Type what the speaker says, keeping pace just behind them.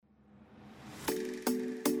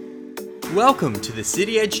Welcome to the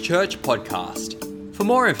City Edge Church podcast. For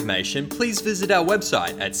more information, please visit our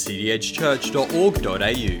website at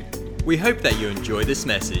cityedgechurch.org.au. We hope that you enjoy this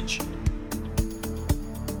message.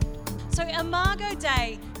 So Imago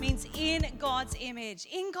Dei means in God's image.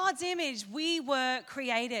 In God's image, we were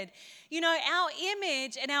created. You know, our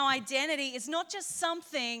image and our identity is not just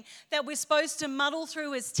something that we're supposed to muddle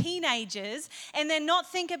through as teenagers and then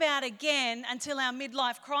not think about again until our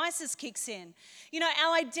midlife crisis kicks in. You know,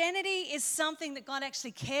 our identity is something that God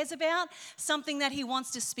actually cares about, something that He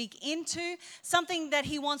wants to speak into, something that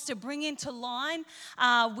He wants to bring into line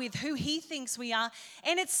with who He thinks we are.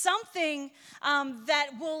 And it's something that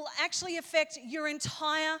will actually affect your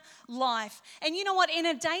entire life. And you know what? In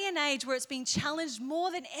a day and age where it's been challenged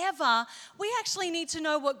more than ever, we actually need to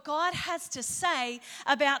know what God has to say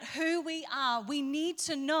about who we are. We need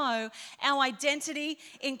to know our identity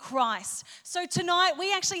in Christ. So tonight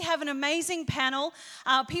we actually have an amazing panel,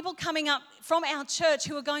 people coming up from our church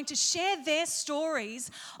who are going to share their stories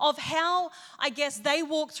of how, I guess, they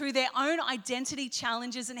walk through their own identity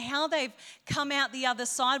challenges and how they've come out the other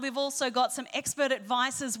side. We've also got some expert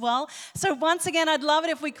advice as well. So once again, I'd love it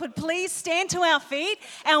if we could please stand to our feet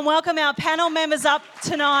and welcome our panel members up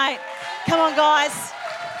tonight. Come on, guys.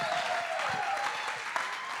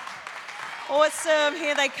 Awesome.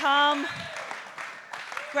 Here they come.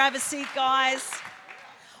 Grab a seat, guys.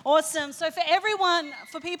 Awesome. So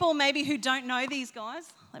for people maybe who don't know these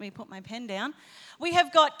guys, let me put my pen down. We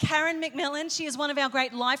have got Karen McMillan. She is one of our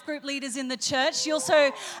great life group leaders in the church. She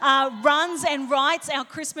also runs and writes our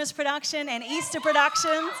Christmas production and Easter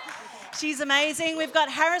productions. She's amazing. We've got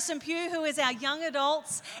Harrison Pugh, who is our young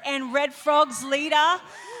adults and Red Frogs leader.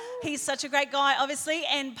 He's such a great guy, obviously.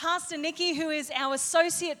 And Pastor Nikki, who is our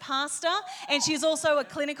associate pastor, and she's also a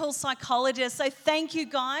clinical psychologist. So thank you,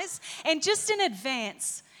 guys. And just in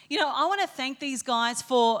advance, you know, I want to thank these guys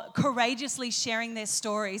for courageously sharing their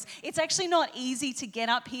stories. It's actually not easy to get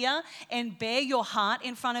up here and bare your heart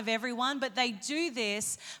in front of everyone, but they do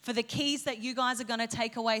this for the keys that you guys are going to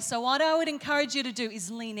take away. So what I would encourage you to do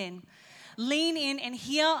is lean in. Lean in and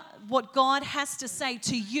hear what God has to say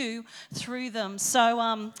to you through them. So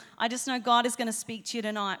I just know God is going to speak to you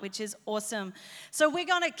tonight, which is awesome. So we're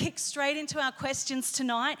going to kick straight into our questions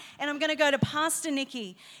tonight, and I'm going to go to Pastor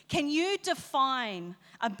Nikki. Can you define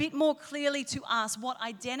a bit more clearly to us what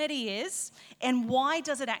identity is and why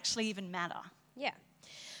does it actually even matter? Yeah.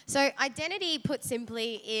 So identity, put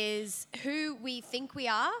simply, is who we think we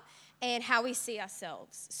are and how we see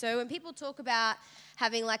ourselves. So when people talk about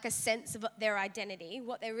having like a sense of their identity,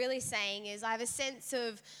 what they're really saying is I have a sense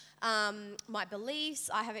of my beliefs,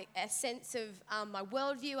 I have a sense of my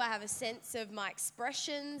worldview, I have a sense of my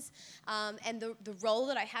expressions and the role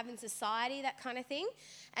that I have in society, that kind of thing.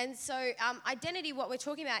 And so identity, what we're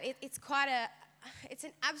talking about, it's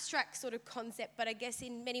an abstract sort of concept, but I guess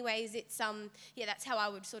in many ways it's, that's how I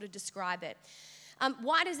would sort of describe it.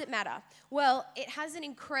 Why does it matter? Well, it has an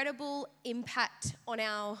incredible impact on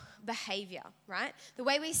our behavior, right? The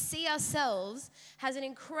way we see ourselves has an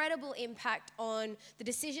incredible impact on the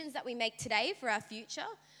decisions that we make today for our future,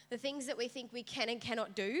 the things that we think we can and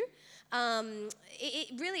cannot do.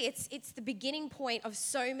 It's the beginning point of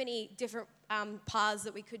so many different paths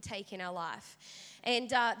that we could take in our life. And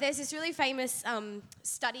there's this really famous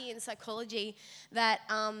study in psychology that,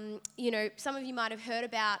 some of you might have heard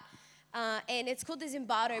about, and it's called the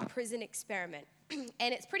Zimbardo Prison Experiment.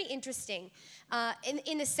 And it's pretty interesting.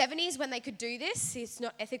 In the 70s when they could do this, it's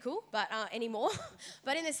not ethical anymore,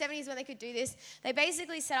 but in the 70s when they could do this, they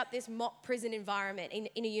basically set up this mock prison environment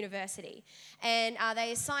in a university. And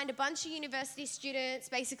they assigned a bunch of university students,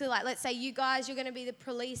 basically like, let's say you guys, you're going to be the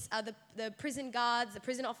police, the prison guards, the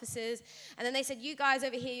prison officers, and then they said, you guys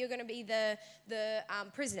over here, you're going to be the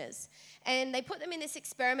prisoners. And they put them in this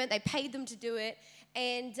experiment, they paid them to do it,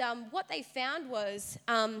 and what they found was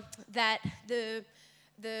that the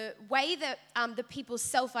way that the people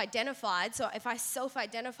self-identified, so if I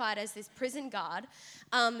self-identified as this prison guard,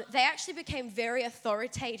 they actually became very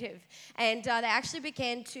authoritative, and they actually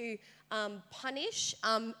began to punish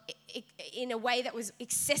in a way that was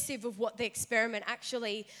excessive of what the experiment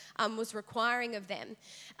actually was requiring of them.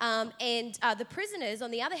 And the prisoners,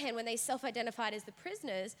 on the other hand, when they self-identified as the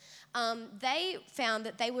prisoners, they found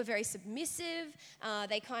that they were very submissive.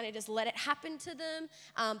 They kind of just let it happen to them.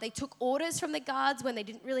 They took orders from the guards when they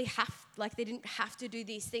didn't really have to do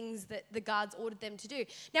these things that the guards ordered them to do.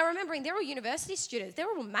 Now, remembering they're all university students, they're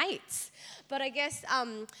all mates. But I guess,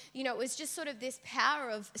 it was just sort of this power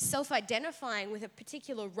of self-identifying with a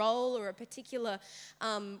particular role or a particular,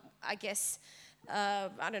 a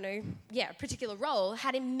particular role,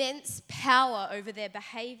 had immense power over their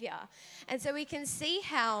behavior. And so we can see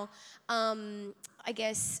how,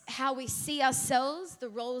 how we see ourselves, the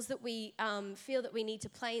roles that we feel that we need to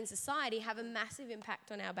play in society have a massive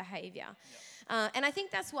impact on our behavior. And I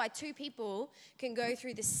think that's why two people can go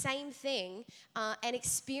through the same thing and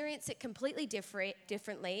experience it completely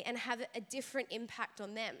differently and have a different impact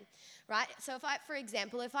on them, right? So for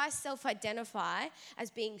example, if I self-identify as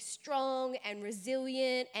being strong and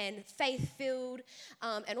resilient and faith-filled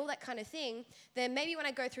and all that kind of thing, then maybe when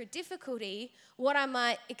I go through difficulty, what I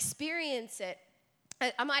might experience it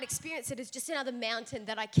as just another mountain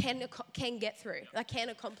that I can get through, I can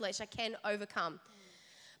accomplish, I can overcome.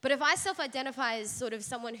 But if I self-identify as sort of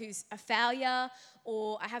someone who's a failure,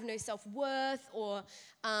 or I have no self-worth, or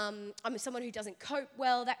I'm someone who doesn't cope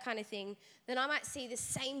well, that kind of thing, then I might see the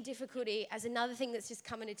same difficulty as another thing that's just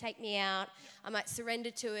coming to take me out. I might surrender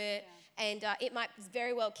to it, and it might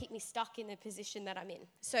very well keep me stuck in the position that I'm in.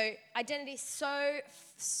 So identity is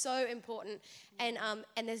so important, and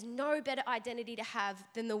there's no better identity to have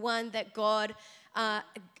than the one that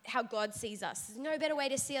how God sees us. There's no better way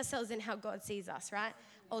to see ourselves than how God sees us, right?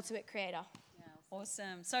 Ultimate creator. Yeah,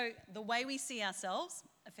 awesome. So the way we see ourselves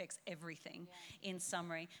affects everything, in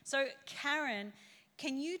summary. So Karen,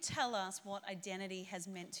 can you tell us what identity has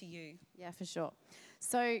meant to you? Yeah, for sure.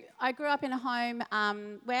 So I grew up in a home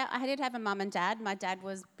where I did have a mum and dad. My dad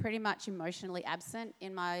was pretty much emotionally absent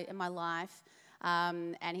in my life,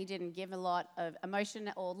 and he didn't give a lot of emotion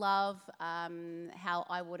or love, how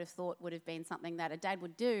I would have thought would have been something that a dad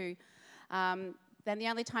would do. Then the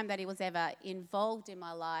only time that he was ever involved in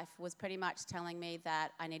my life was pretty much telling me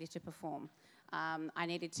that I needed to perform. I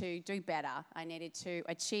needed to do better. I needed to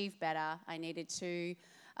achieve better. I needed to,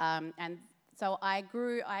 and so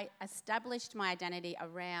I established my identity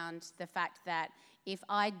around the fact that if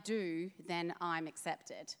I do, then I'm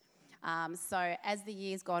accepted. So as the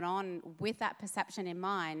years gone on, with that perception in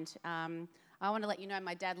mind, I want to let you know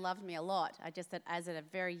my dad loved me a lot. That as a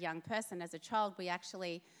very young person, as a child,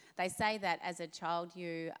 they say that as a child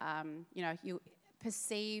you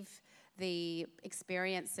perceive the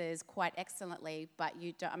experiences quite excellently, but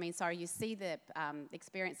you see the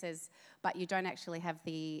experiences, but you don't actually have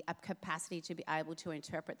the capacity to be able to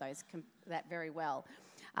interpret that very well.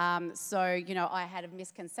 I had a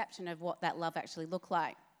misconception of what that love actually looked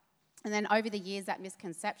like. And then over the years, that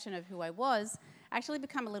misconception of who I was actually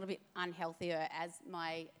become a little bit unhealthier as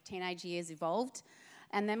my teenage years evolved.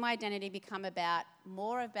 And then my identity become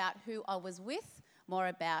more about who I was with,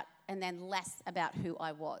 and then less about who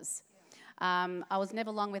I was. I was never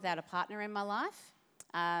long without a partner in my life.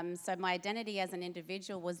 So my identity as an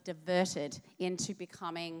individual was diverted into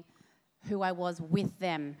becoming who I was with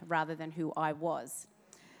them rather than who I was.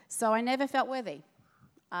 So I never felt worthy.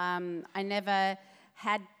 I never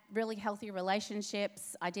had really healthy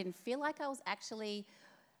relationships. I didn't feel like I was actually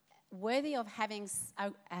worthy of having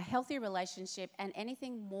a healthy relationship and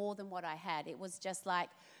anything more than what I had. It was just like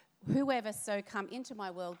whoever come into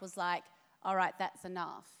my world was like, all right, that's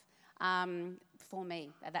enough for me.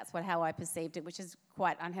 That's how I perceived it, which is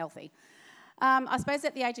quite unhealthy. I suppose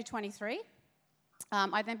at the age of 23,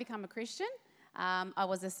 I then become a Christian. I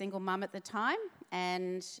was a single mum at the time,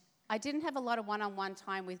 and I didn't have a lot of one-on-one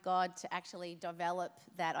time with God to actually develop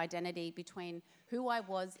that identity between who I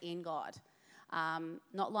was in God.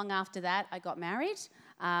 Not long after that, I got married,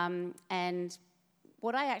 and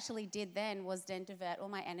what I actually did then was divert all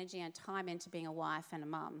my energy and time into being a wife and a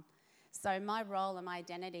mum. So my role and my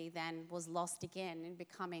identity then was lost again in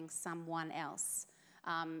becoming someone else.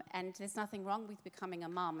 And there's nothing wrong with becoming a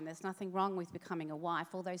mum, and there's nothing wrong with becoming a wife.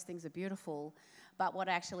 All those things are beautiful. But what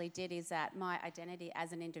I actually did is that my identity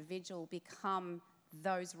as an individual become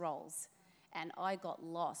those roles. And I got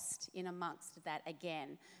lost in amongst that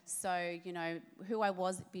again. So, who I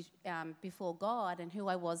was before God and who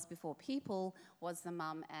I was before people was the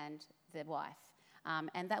mum and the wife.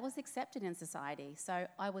 And that was accepted in society. So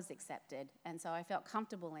I was accepted. And so I felt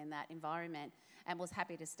comfortable in that environment and was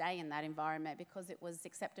happy to stay in that environment because it was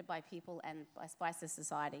accepted by people and by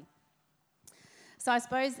society. So I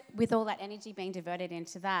suppose with all that energy being diverted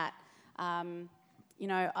into that,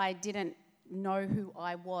 I didn't know who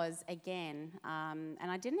I was again.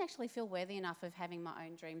 And I didn't actually feel worthy enough of having my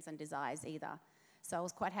own dreams and desires either. So I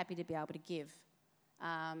was quite happy to be able to give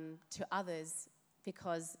to others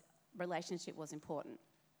because relationship was important.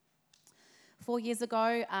 4 years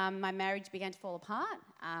ago, my marriage began to fall apart.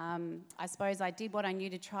 I suppose I did what I knew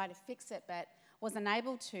to try to fix it, but wasn't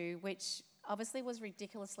able to, which obviously was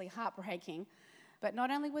ridiculously heartbreaking. But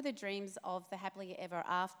not only were the dreams of the happily ever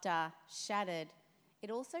after shattered,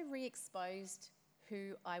 it also re-exposed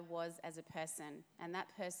who I was as a person. And that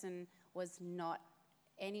person was not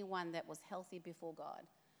anyone that was healthy before God.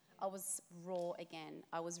 I was raw again.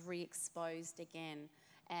 I was re-exposed again,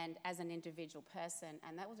 and as an individual person.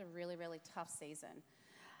 And that was a really, really tough season.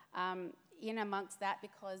 In amongst that,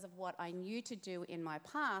 because of what I knew to do in my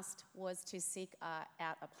past, was to seek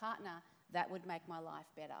out a partner that would make my life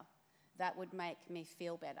better, that would make me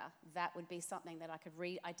feel better, that would be something that I could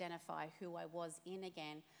re-identify who I was in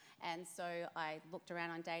again. And so I looked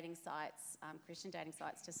around on dating sites, Christian dating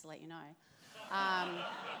sites, just to let you know.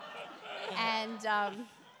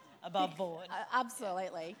 Above board.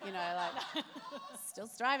 Absolutely, like still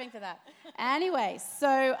striving for that. Anyway,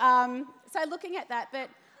 so looking at that, but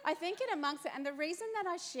I think in amongst it, and the reason that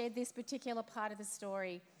I shared this particular part of the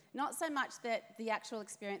story, not so much that the actual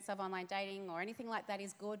experience of online dating or anything like that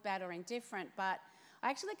is good, bad, or indifferent, but I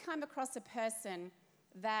actually came across a person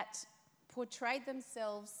that portrayed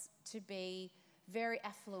themselves to be very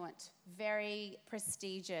affluent, very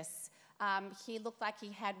prestigious. He looked like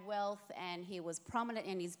he had wealth, and he was prominent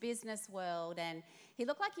in his business world, and he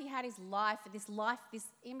looked like he had his life, this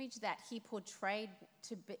image that he portrayed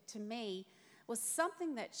to me was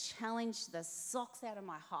something that challenged the socks out of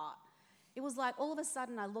my heart. It was like all of a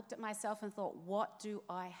sudden I looked at myself and thought, what do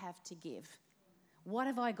I have to give? What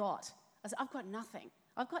have I got? I said, I've got nothing.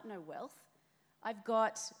 I've got no wealth. I've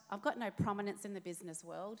got no prominence in the business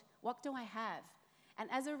world. What do I have? And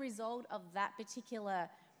as a result of that particular,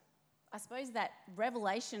 I suppose that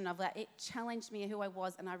revelation of that, it challenged me who I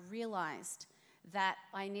was, and I realized that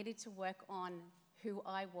I needed to work on who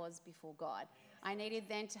I was before God. I needed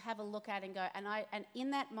then to have a look at and go, and in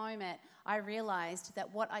that moment, I realized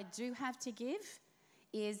that what I do have to give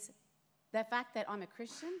is the fact that I'm a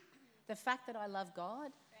Christian, the fact that I love God,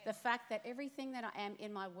 the fact that everything that I am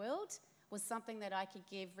in my world was something that I could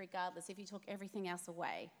give regardless. If you took everything else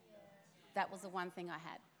away, that was the one thing I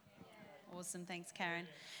had. Awesome. Thanks, Karen.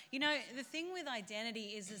 You know, the thing with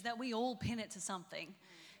identity is that we all pin it to something.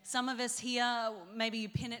 Some of us here, maybe you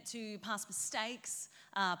pin it to past mistakes,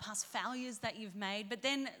 past failures that you've made, but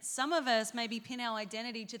then some of us maybe pin our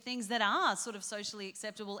identity to things that are sort of socially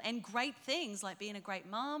acceptable and great things, like being a great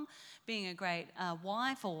mom, being a great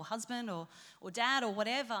wife or husband or dad or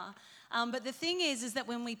whatever. But the thing is that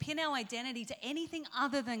when we pin our identity to anything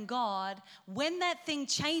other than God, when that thing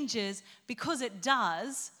changes, because it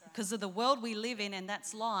does, because of the world we live in, and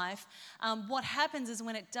that's life, what happens is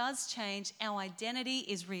when it does change, our identity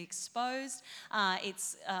is re-exposed.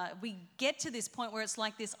 We get to this point where it's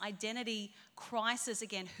like this identity crisis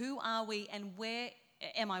again. Who are we, and where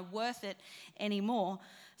am I worth it anymore?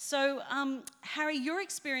 So, Harry, your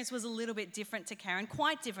experience was a little bit different to Karen,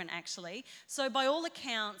 quite different actually. So by all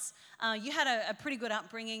accounts, you had a pretty good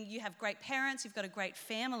upbringing. You have great parents, you've got a great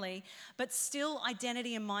family, but still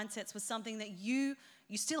identity and mindsets was something that you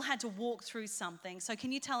still had to walk through something. So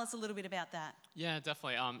can you tell us a little bit about that? Yeah,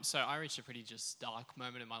 definitely. So I reached a pretty just dark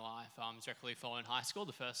moment in my life directly following high school,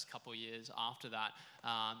 the first couple of years after that.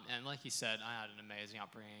 And like you said, I had an amazing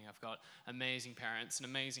upbringing. I've got amazing parents, an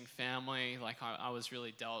amazing family. Like I was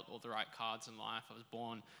really dealt all the right cards in life. I was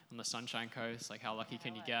born on the Sunshine Coast. Like how lucky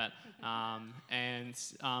can you get?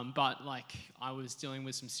 But like I was dealing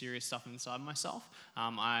with some serious stuff inside myself.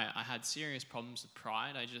 I had serious problems with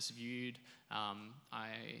pride. I just viewed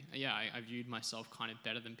I viewed myself kind of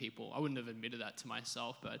better than people. I wouldn't have admitted that to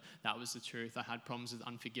myself, but that was the truth. I had problems with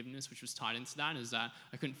unforgiveness, which was tied into that, is that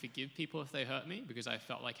I couldn't forgive people if they hurt me because I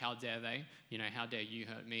felt like, how dare they? How dare you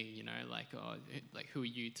hurt me? Like who are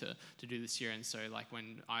you to do this here? And so like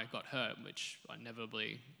when I got hurt, which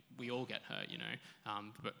inevitably we all get hurt,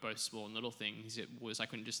 but both small and little things, it was I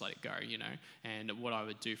couldn't just let it go, And what I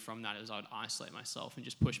would do from that is I would isolate myself and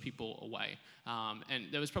just push people away.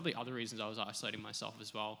 And there was probably other reasons I was isolating myself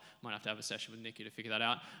as well. Might have to have a session with Nikki to figure that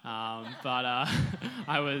out. But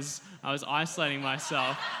I was isolating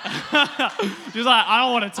myself. She was like, I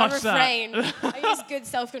don't want to touch that. I use good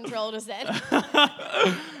self-control to say.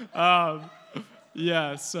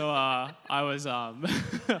 Yeah, so I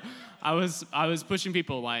was pushing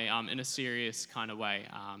people away in a serious kind of way.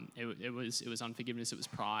 It was unforgiveness, it was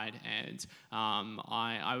pride, and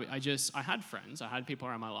I had friends, I had people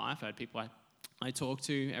around my life, I had people I talked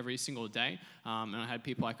to every single day, and I had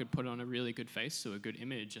people I could put on a really good face to a good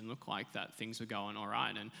image and look like that things were going all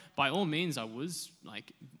right. And by all means, I was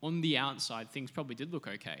like, on the outside, things probably did look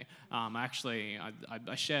okay. I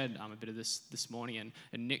shared a bit of this morning,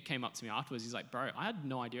 and Nick came up to me afterwards. He's like, bro, I had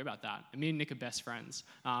no idea about that. And me and Nick are best friends.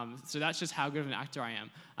 So that's just how good of an actor I am.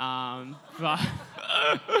 But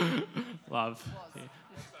love.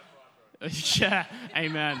 Yeah,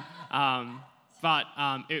 amen. But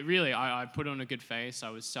it really, I put on a good face. I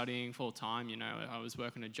was studying full time, I was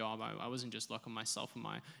working a job. I wasn't just locking myself in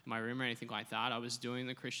my room or anything like that. I was doing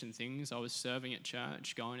the Christian things. I was serving at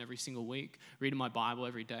church, going every single week, reading my Bible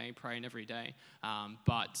every day, praying every day.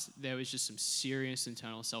 But there was just some serious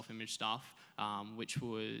internal self-image stuff, which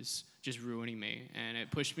was just ruining me. And it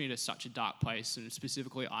pushed me to such a dark place, and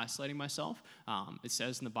specifically isolating myself. It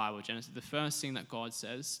says in the Bible, Genesis, the first thing that God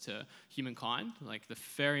says to humankind, like the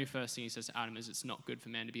very first thing he says to Adam is, it's not good for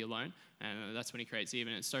man to be alone. And that's when he creates Eve.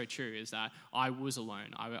 And it's so true, is that I was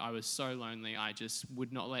alone. I was so lonely. I just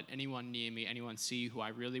would not let anyone near me, anyone see who I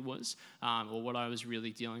really was, or what I was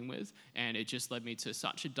really dealing with. And it just led me to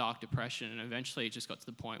such a dark depression. And eventually it just got to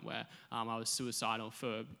the point where I was suicidal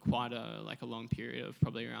for quite a long period of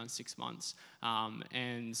probably around 6 months.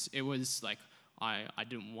 And it was like, I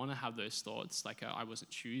didn't want to have those thoughts. I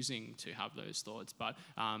wasn't choosing to have those thoughts, but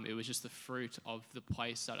it was just the fruit of the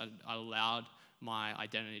place that I allowed my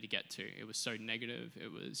identity to get to. It was so negative.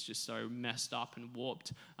 It was just so messed up and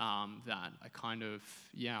warped that I kind of,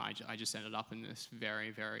 I just ended up in this very,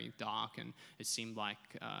 very dark, and it seemed like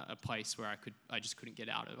a place where I just couldn't get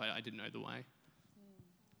out of. I didn't know the way.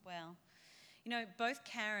 Wow. Both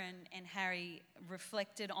Karen and Harry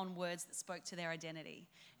reflected on words that spoke to their identity,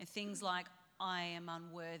 and things like, I am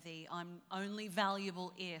unworthy, I'm only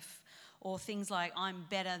valuable if, or things like, I'm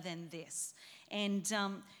better than this. And,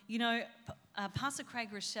 Pastor Craig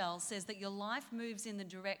Rochelle says that your life moves in the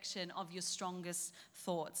direction of your strongest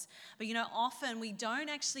thoughts. But, often we don't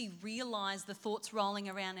actually realize the thoughts rolling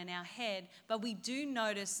around in our head, but we do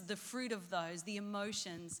notice the fruit of those, the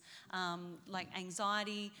emotions, like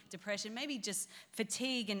anxiety, depression, maybe just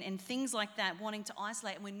fatigue and things like that, wanting to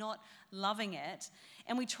isolate, and we're not loving it.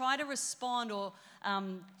 And we try to respond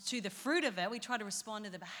to the fruit of it. We try to respond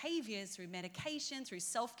to the behaviors through medication, through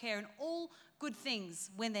self-care, and all good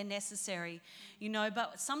things when they're necessary,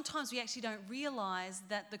 but sometimes we actually don't realize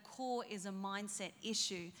that the core is a mindset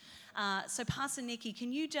issue. So Pastor Nikki,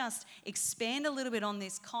 can you just expand a little bit on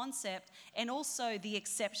this concept and also the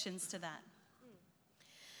exceptions to that?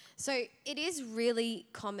 So it is really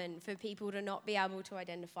common for people to not be able to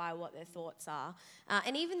identify what their thoughts are,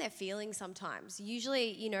 and even their feelings sometimes.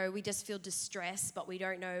 Usually, we just feel distress, but we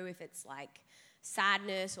don't know if it's like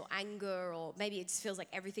sadness or anger, or maybe it just feels like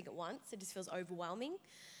everything at once. It just feels overwhelming.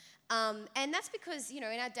 And that's because, in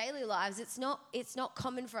our daily lives, it's not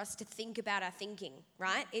common for us to think about our thinking,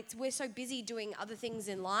 right? We're so busy doing other things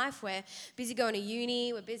in life. We're busy going to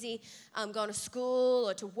uni, we're busy going to school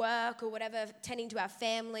or to work or whatever, tending to our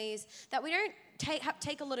families, that we don't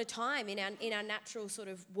take a lot of time in our natural sort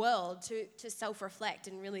of world to self-reflect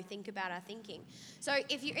and really think about our thinking. So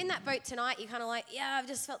if you're in that boat tonight, you're kind of like, I've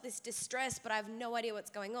just felt this distress, but I have no idea what's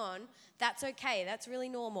going on. That's okay. That's really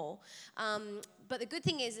normal. But the good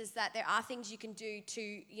thing is that there are things you can do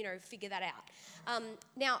to, figure that out.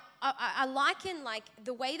 Now, I liken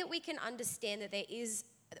the way that we can understand that there is,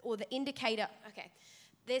 or the indicator,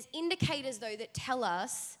 there's indicators though that tell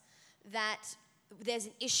us that there's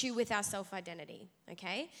an issue with our self-identity,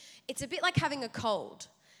 okay? It's a bit like having a cold,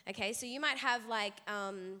 okay? So you might have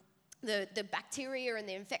the bacteria and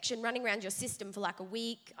the infection running around your system for a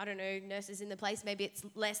week. I don't know, nurses in the place, maybe it's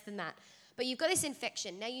less than that. But you've got this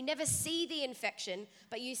infection. Now, you never see the infection,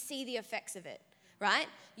 but you see the effects of it, right?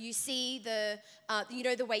 You see the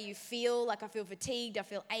way you feel, like I feel fatigued, I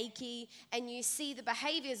feel achy, and you see the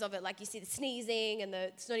behaviors of it, like you see the sneezing and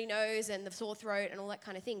the snotty nose and the sore throat and all that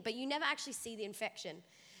kind of thing, but you never actually see the infection.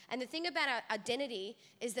 And the thing about our identity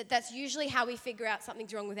is that that's usually how we figure out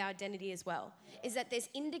something's wrong with our identity as well, is that there's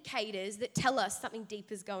indicators that tell us something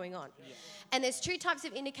deep is going on. Yeah. And there's two types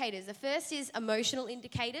of indicators. The first is emotional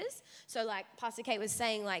indicators. So like Pastor Kate was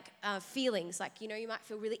saying, feelings, you might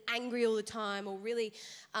feel really angry all the time, or really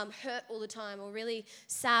hurt all the time, or really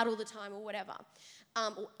sad all the time, or whatever.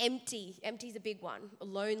 Or empty. Empty's a big one. Or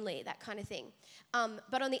lonely, that kind of thing.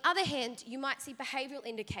 But on the other hand, you might see behavioral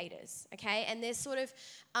indicators, okay? And there's sort of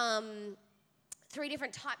 3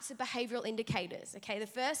 different types of behavioral indicators, okay? The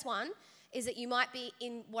first one is that you might be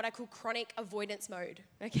in what I call chronic avoidance mode,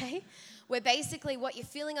 okay? Where basically what you're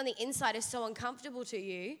feeling on the inside is so uncomfortable to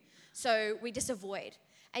you, so we just avoid.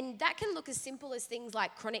 And that can look as simple as things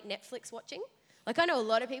like chronic Netflix watching. I know a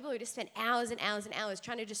lot of people who just spend hours and hours and hours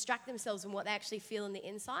trying to distract themselves from what they actually feel on the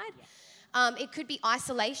inside. Yeah. It could be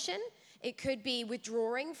isolation. It could be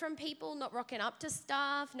withdrawing from people, not rocking up to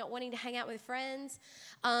stuff, not wanting to hang out with friends.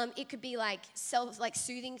 It could be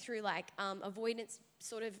self-soothing through avoidance,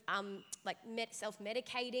 sort of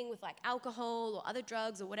self-medicating with alcohol or other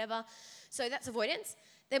drugs or whatever. So that's avoidance.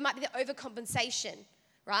 There might be the overcompensation,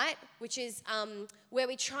 right? Which is where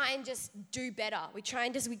we try and just do better. We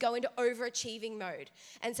go into overachieving mode.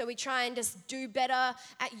 And so we try and just do better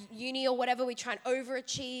at uni or whatever. We try and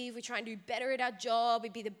overachieve. We try and do better at our job.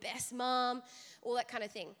 We'd be the best mom, all that kind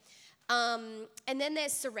of thing. And then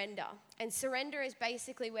there's surrender. And surrender is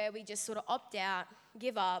basically where we just sort of opt out,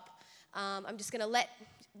 give up. I'm just going to let,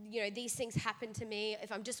 these things happen to me.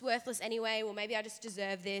 If I'm just worthless anyway, well, maybe I just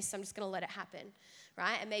deserve this. I'm just going to let it happen,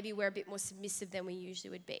 right? And maybe we're a bit more submissive than we usually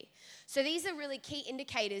would be. So these are really key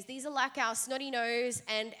indicators. These are like our snotty nose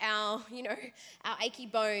and our achy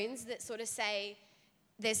bones that sort of say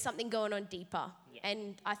there's something going on deeper. Yeah.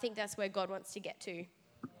 And I think that's where God wants to get to.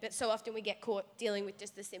 But so often we get caught dealing with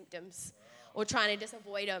just the symptoms or trying to just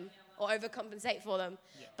avoid them or overcompensate for them.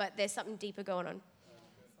 Yeah. But there's something deeper going on.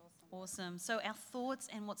 Awesome. So our thoughts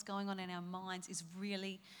and what's going on in our minds is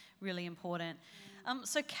really, really important.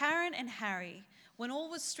 So Karen and Harry, when all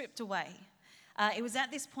was stripped away, it was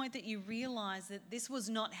at this point that you realised that this was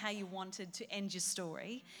not how you wanted to end your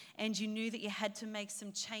story, and you knew that you had to make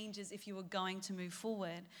some changes if you were going to move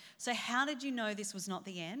forward. So how did you know this was not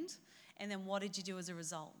the end? And then what did you do as a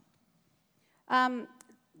result? I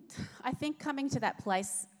think coming to that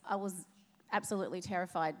place, I was absolutely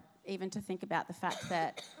terrified, even to think about the fact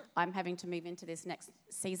that I'm having to move into this next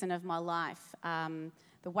season of my life.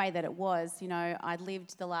 The way that it was, I'd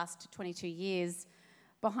lived the last 22 years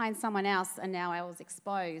behind someone else, and now I was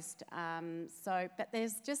exposed. But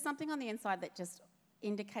there's just something on the inside that just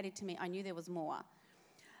indicated to me I knew there was more.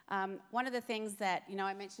 One of the things that,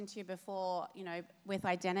 I mentioned to you before, with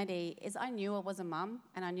identity is I knew I was a mum,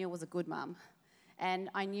 and I knew I was a good mum. And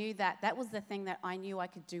I knew that was the thing that I knew I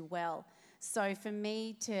could do well. So for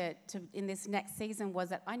me to in this next season was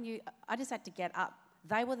that I knew I just had to get up.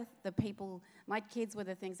 They were the people, my kids were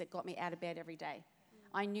the things that got me out of bed every day.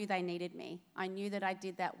 I knew they needed me. I knew that I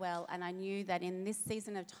did that well, and I knew that in this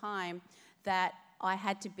season of time that I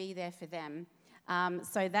had to be there for them.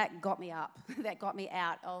 So that got me up. That got me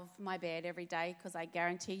out of my bed every day, because I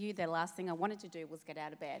guarantee you the last thing I wanted to do was get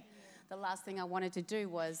out of bed. The last thing I wanted to do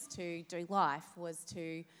was to do life, was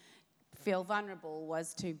to feel vulnerable,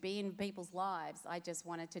 was to be in people's lives. I just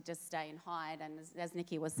wanted to just stay and hide, and as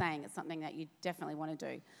Nikki was saying, it's something that you definitely want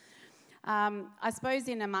to do. I suppose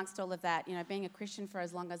in amongst all of that, being a Christian for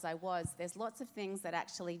as long as I was, there's lots of things that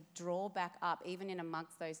actually draw back up, even in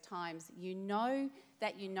amongst those times. You know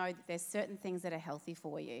that there's certain things that are healthy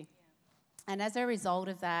for you. Yeah. And as a result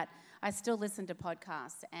of that, I still listen to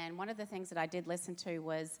podcasts, and one of the things that I did listen to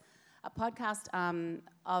was a podcast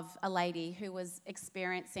of a lady who was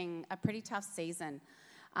experiencing a pretty tough season.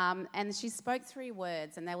 And she spoke 3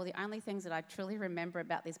 words, and they were the only things that I truly remember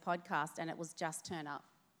about this podcast, and it was just turn up.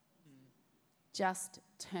 Just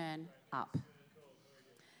turn up.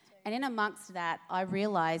 And in amongst that, I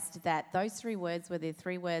realised that those 3 words were the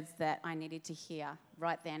 3 words that I needed to hear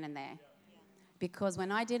right then and there. Because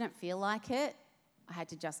when I didn't feel like it, I had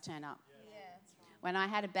to just turn up. When I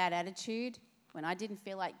had a bad attitude, when I didn't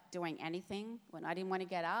feel like doing anything, when I didn't want to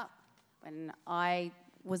get up, when I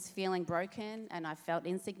was feeling broken and I felt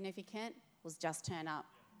insignificant, was just turn up.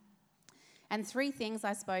 And 3 things,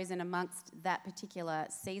 I suppose, in amongst that particular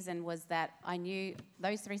season was that I knew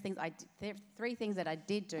those 3 things. 3 things that I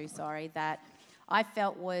did do, that I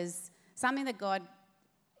felt was something that God,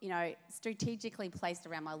 strategically placed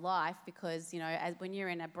around my life, because, as when you're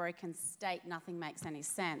in a broken state, nothing makes any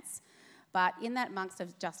sense. But in that amongst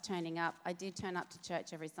of just turning up, I did turn up to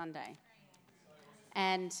church every Sunday.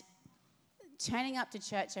 And turning up to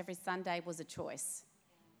church every Sunday was a choice,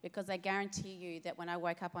 because I guarantee you that when I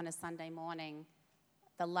woke up on a Sunday morning,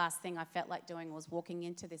 the last thing I felt like doing was walking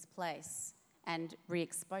into this place and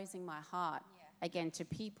re-exposing my heart again to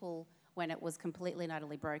people when it was completely and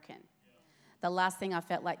utterly broken. The last thing I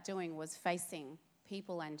felt like doing was facing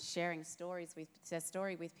people and sharing their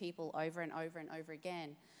story with people over and over and over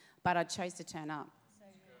again. But I chose to turn up.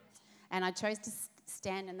 And I chose to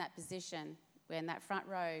stand in that position, in that front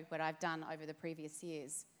row, what I've done over the previous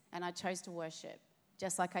years. And I chose to worship,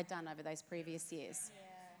 just like I'd done over those previous years. Yeah.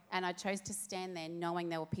 And I chose to stand there knowing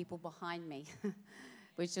there were people behind me,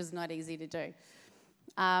 which is not easy to do.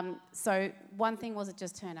 So one thing was to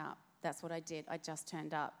just turn up. That's what I did. I just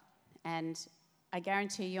turned up. And I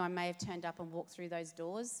guarantee you I may have turned up and walked through those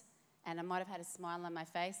doors, and I might have had a smile on my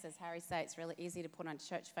face. As Harry said, it's really easy to put on a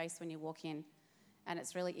church face when you walk in. And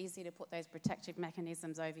it's really easy to put those protective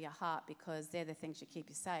mechanisms over your heart, because they're the things that keep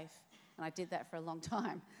you safe. And I did that for a long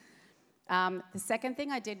time. The second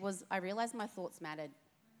thing I did was I realised my thoughts mattered.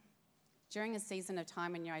 During a season of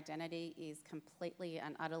time when your identity is completely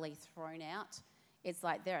and utterly thrown out, it's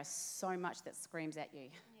like there is so much that screams at you. Yeah.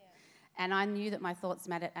 And I knew that my thoughts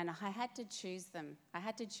mattered, and I had to choose them. I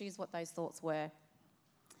had to choose what those thoughts were.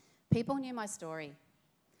 People knew my story.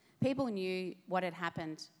 People knew what had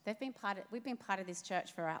happened. We've been part of this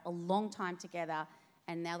church for a long time together,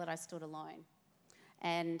 and now that I stood alone.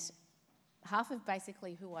 And half of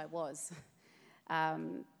basically who I was,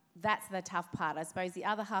 that's the tough part. I suppose the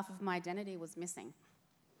other half of my identity was missing.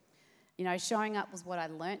 You know, showing up was what I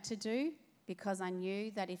learnt to do, because I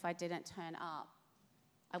knew that if I didn't turn up,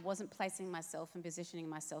 I wasn't placing myself and positioning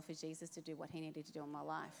myself for Jesus to do what he needed to do in my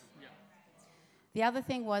life. Yeah. The other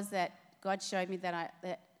thing was that God showed me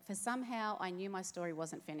that for somehow I knew my story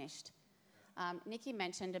wasn't finished. Nikki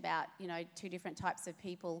mentioned about, two different types of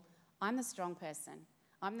people. I'm the strong person.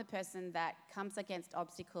 I'm the person that comes against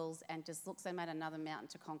obstacles and just looks at another mountain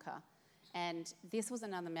to conquer. And this was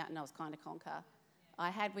another mountain I was trying to conquer. I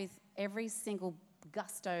had, with every single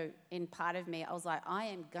gusto in part of me, I was like, I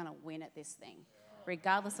am going to win at this thing,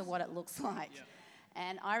 regardless of what it looks like. Yeah.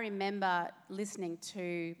 And I remember listening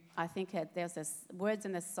to, I think there's this words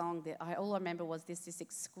in this song that all I remember was this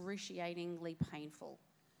excruciatingly painful.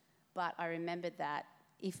 But I remembered that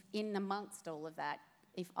if in amongst all of that,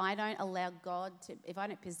 if I don't allow if I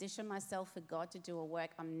don't position myself for God to do a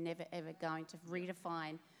work, I'm never ever going to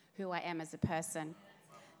redefine who I am as a person.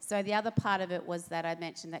 So the other part of it was that I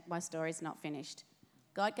mentioned that my story is not finished.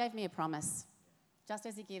 God gave me a promise, just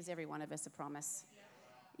as he gives every one of us a promise.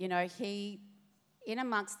 He, in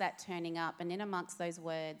amongst that turning up and in amongst those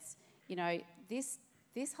words, this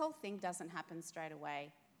whole thing doesn't happen straight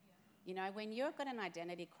away. When you've got an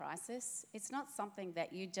identity crisis, it's not something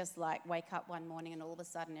that you just wake up one morning and all of a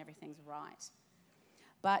sudden everything's right.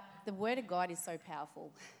 But the Word of God is so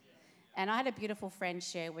powerful. And I had a beautiful friend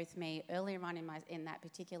share with me earlier on in that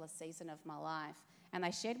particular season of my life, and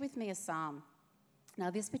they shared with me a psalm. Now,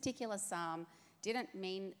 this particular psalm didn't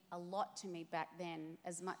mean a lot to me back then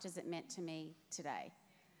as much as it meant to me today,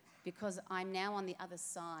 because I'm now on the other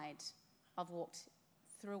side. I've walked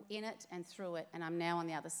through in it and through it, and I'm now on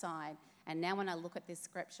the other side. And now when I look at this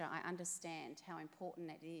scripture, I understand how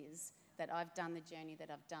important it is that I've done the journey that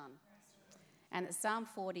I've done. And it's Psalm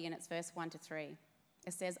 40, and it's verse 1-3.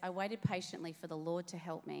 It says, I waited patiently for the Lord to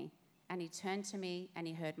help me, and he turned to me and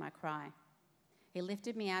he heard my cry. He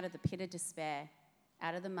lifted me out of the pit of despair,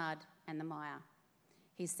 out of the mud and the mire.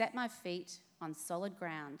 He set my feet on solid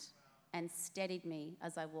ground and steadied me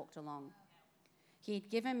as I walked along. He had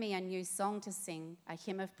given me a new song to sing, a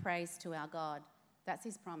hymn of praise to our God. That's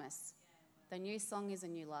his promise. The new song is a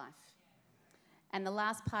new life. And the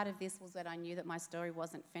last part of this was that I knew that my story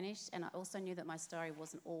wasn't finished, and I also knew that my story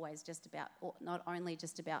wasn't always not only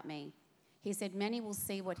just about me. He said, many will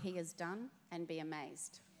see what he has done and be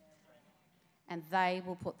amazed, and they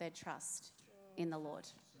will put their trust in the Lord.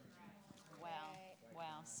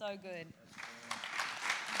 Wow, so good.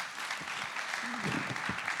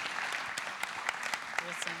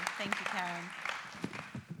 Awesome. Thank you, Karen.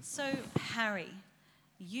 So, Harry,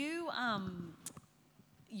 you're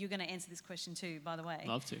going to answer this question too, by the way.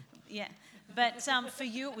 Love to. Yeah. But for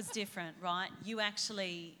you, it was different, right? You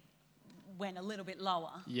actually went a little bit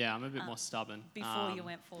lower. Yeah, I'm a bit more stubborn. Before you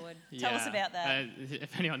went forward. Tell us about that.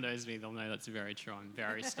 If anyone knows me, they'll know that's very true. I'm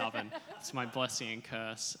very stubborn. It's my blessing and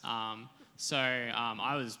curse. So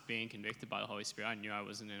I was being convicted by the Holy Spirit. I knew I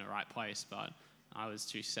wasn't in the right place, but I was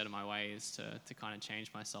too set in my ways to kind of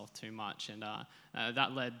change myself too much. And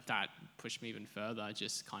that pushed me even further,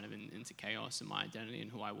 just kind of into chaos in my identity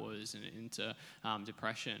and who I was, and into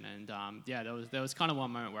depression. And there was kind of one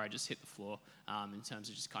moment where I just hit the floor in terms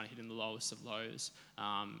of just kind of hitting the lowest of lows.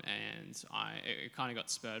 And it kind of got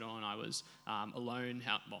spurred on. I was alone.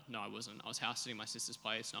 No, I wasn't. I was house sitting at my sister's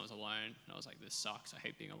place, and I was alone. And I was like, this sucks. I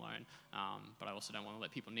hate being alone. But I also don't want to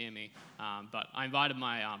let people near me. But I invited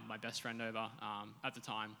my best friend over at the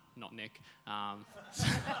time, not Nick.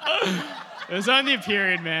 It was only a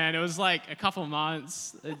period, man. It was like a couple of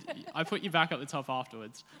months. I put you back up the top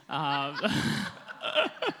afterwards.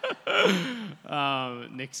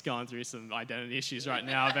 Nick's going through some identity issues right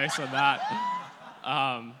now based on that.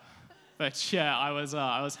 But yeah, I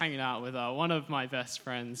was hanging out with one of my best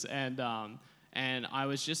friends, and I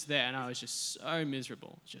was just there, and I was just so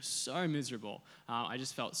miserable. I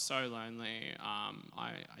just felt so lonely.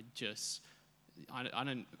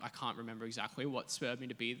 I can't remember exactly what spurred me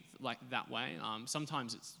to be like that way.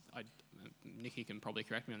 Sometimes Nikki can probably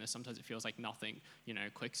correct me on this. Sometimes it feels like nothing,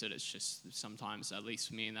 clicks it. It's just sometimes, at least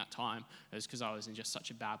for me in that time, it was because I was in just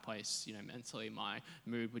such a bad place, mentally. My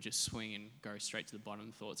mood would just swing and go straight to the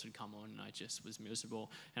bottom. Thoughts would come on, and I just was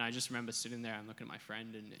miserable. And I just remember sitting there and looking at my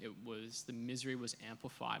friend, and the misery was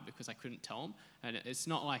amplified because I couldn't tell him. And it's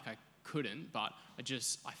not like I couldn't, but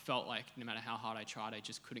I felt like no matter how hard I tried, I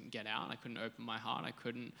just couldn't get out. I couldn't open my heart. I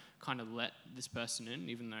couldn't kind of let this person in,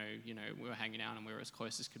 even though, we were hanging out and we were as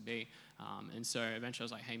close as could be. And so eventually I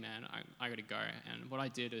was like, hey man, I got to go. And what I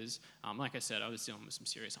did is, like I said, I was dealing with some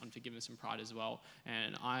serious unforgiveness and pride as well.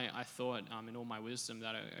 And I thought in all my wisdom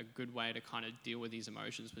that a good way to kind of deal with these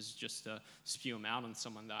emotions was just to spew them out on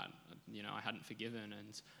someone that, I hadn't forgiven,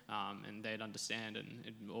 and they'd understand and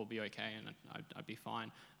it'd all be okay and I'd be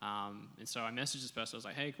fine. And so I messaged this person. I was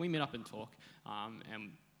like, hey, can we meet up and talk?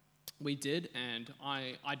 And we did, and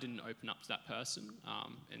I didn't open up to that person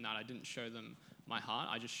in that I didn't show them my heart.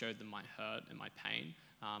 I just showed them my hurt and my pain.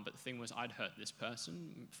 But the thing was, I'd hurt this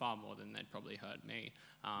person far more than they'd probably hurt me.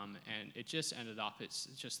 And it just ended up, it's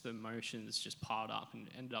just the emotions just piled up and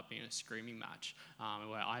ended up being a screaming match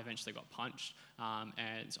where I eventually got punched.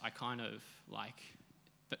 And I kind of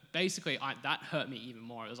basically, that hurt me even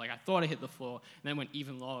more. It was like I thought I hit the floor and then went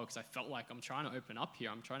even lower because I felt like I'm trying to open up here.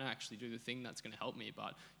 I'm trying to actually do the thing that's going to help me.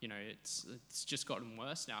 But, it's just gotten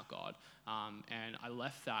worse now, God. And I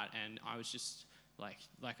left that and I was just, like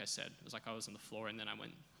I said, it was like I was on the floor and then I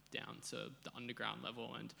went down to the underground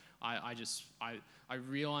level. And I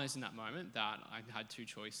realized in that moment that I had two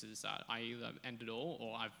choices, that I either end it all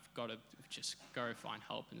or I've got to just go find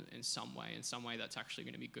help in some way that's actually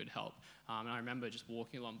going to be good help. And I remember just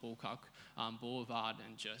walking along Bullcock Boulevard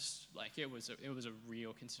and just it was a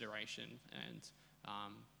real consideration. And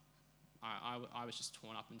I was just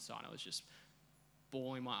torn up inside. I was just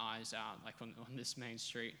bawling my eyes out on this main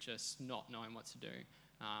street, just not knowing what to do.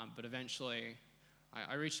 But eventually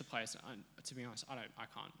I reached a place, to be honest, I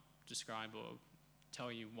can't describe or tell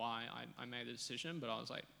you why I made the decision, but I was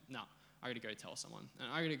like, no, I got to go tell someone. And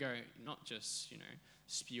I got to go not just,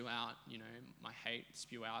 spew out, my hate,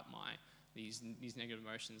 spew out these negative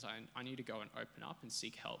emotions. I need to go and open up and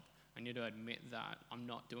seek help. I need to admit that I'm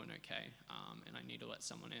not doing okay, and I need to let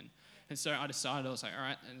someone in. And so I decided, I was like, all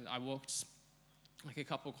right, and I walked a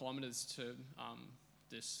couple of kilometers to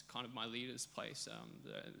this kind of my leader's place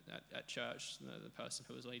at church, the person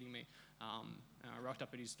who was leading me. And I rocked up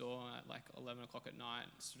at his door at 11 o'clock at night,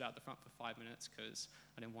 stood out the front for 5 minutes because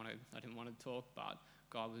I didn't want to talk, but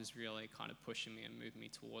God was really kind of pushing me and moving me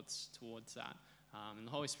towards that. And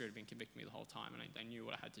the Holy Spirit had been convicting me the whole time, and I knew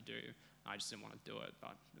what I had to do. I just didn't want to do it,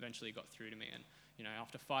 but eventually it got through to me. And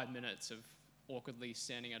after 5 minutes of awkwardly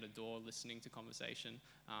standing at a door listening to conversation,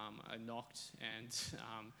 I knocked, and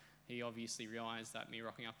he obviously realized that me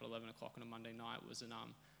rocking up at 11 o'clock on a Monday night wasn't,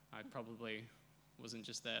 I probably wasn't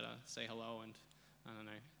just there to say hello, and I don't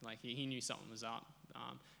know, he knew something was up.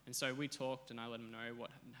 And so we talked, and I let him know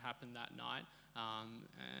what had happened that night.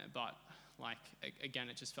 But again,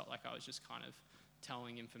 it just felt like I was just kind of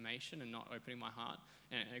telling information and not opening my heart.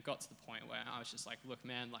 And it got to the point where I was just like, look,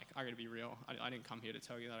 man, I got to be real. I didn't come here to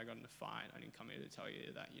tell you that I got in a fight. I didn't come here to tell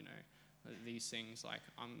you that, these things,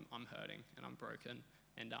 I'm hurting and I'm broken,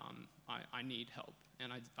 and I need help,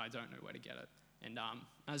 and I don't know where to get it. And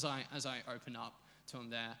as I opened up to him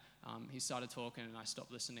there, he started talking and I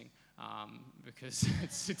stopped listening because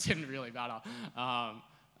it didn't really matter.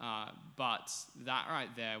 But that right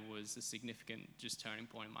there was a significant just turning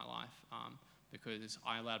point in my life, because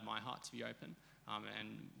I allowed my heart to be open.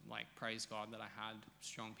 And praise God that I had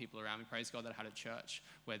strong people around me. Praise God that I had a church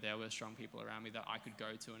where there were strong people around me that I could go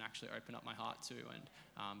to and actually open up my heart to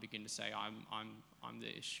and begin to say, I'm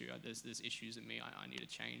the issue. There's issues in me. I need to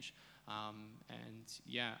change. And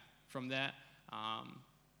yeah, from there,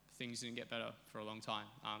 things didn't get better for a long time.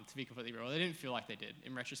 To be completely real, they didn't feel like they did.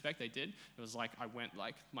 In retrospect, they did. It was I went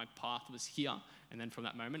my path was here, and then from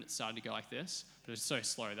that moment, it started to go like this. But it was so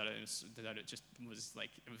slow that it just was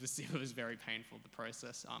it was very painful, the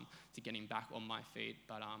process to getting back on my feet.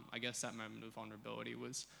 But I guess that moment of vulnerability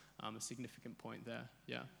was a significant point there.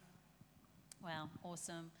 Yeah. Wow,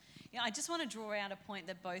 awesome. I just want to draw out a point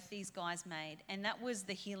that both these guys made, and that was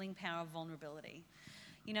the healing power of vulnerability.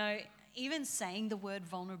 Even saying the word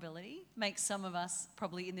vulnerability makes some of us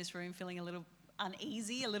probably in this room feeling a little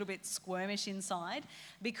uneasy, a little bit squirmish inside,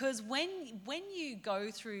 because when you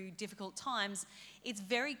go through difficult times, it's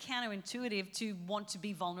very counterintuitive to want to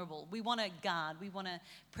be vulnerable. We want to guard, we want to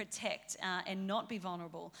protect and not be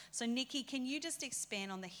vulnerable. So Nikki, can you just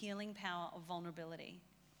expand on the healing power of vulnerability?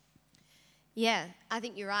 Yeah, I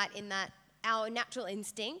think you're right in that our natural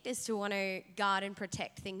instinct is to want to guard and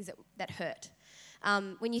protect things that hurt.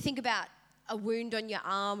 When you think about a wound on your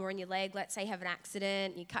arm or on your leg, let's say you have an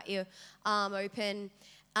accident, you cut your arm open,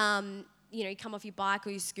 you come off your bike or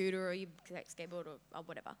your scooter or your skateboard or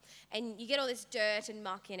whatever, and you get all this dirt and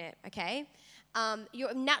muck in it, okay?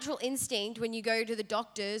 your natural instinct when you go to the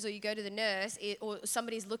doctors or you go to the nurse or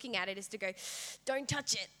somebody's looking at it is to go, don't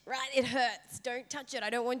touch it, right? It hurts. Don't touch it. I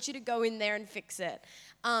don't want you to go in there and fix it.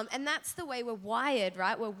 And that's the way we're wired,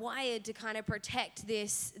 right? We're wired to kind of protect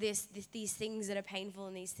these things that are painful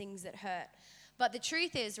and these things that hurt. But the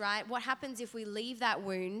truth is, right, what happens if we leave that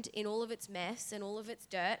wound in all of its mess and all of its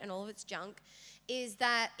dirt and all of its junk is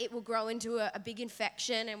that it will grow into a big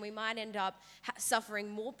infection, and we might end up suffering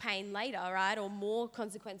more pain later, right, or more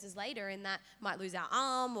consequences later, in that might lose our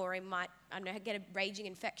arm, or it might, I don't know, get a raging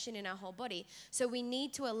infection in our whole body. So we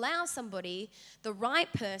need to allow somebody, the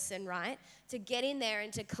right person, right, to get in there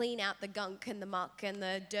and to clean out the gunk and the muck and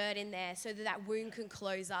the dirt in there so that that wound can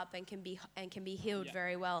close up and can be healed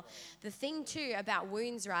very well. The thing too about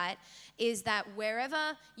wounds, right, is that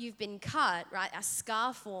wherever you've been cut, right, a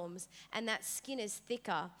scar forms, and that skin is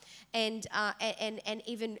thicker and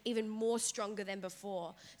even more stronger than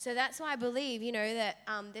before. So that's why I believe, you know, that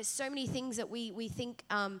there's so many things that we think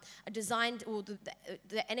are designed, or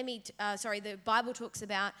the enemy, the Bible talks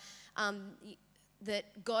about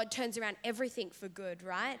that God turns around everything for good,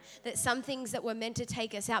 right? That some things that were meant to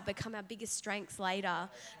take us out become our biggest strengths later,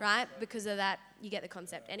 right? Because of that, you get the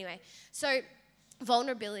concept. Anyway, so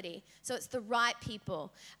vulnerability. So it's the right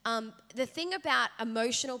people. The thing about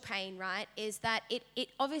emotional pain, right, is that it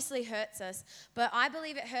obviously hurts us, but I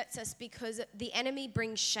believe it hurts us because the enemy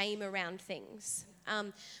brings shame around things.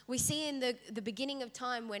 We see in the beginning of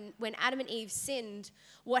time when Adam and Eve sinned,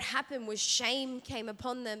 what happened was shame came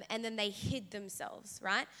upon them and then they hid themselves,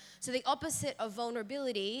 right? So the opposite of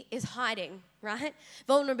vulnerability is hiding, right?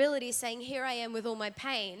 Vulnerability is saying, here I am with all my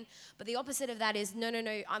pain, but the opposite of that is, no,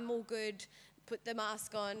 I'm all good, put the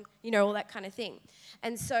mask on, you know, all that kind of thing.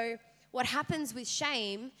 And so what happens with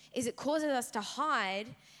shame is it causes us to hide,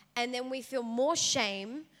 and then we feel more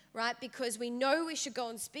shame, right? Because we know we should go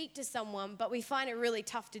and speak to someone, but we find it really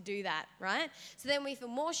tough to do that, right? So then we feel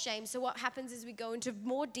more shame. So what happens is we go into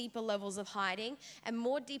more deeper levels of hiding and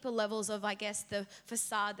more deeper levels of, I guess, the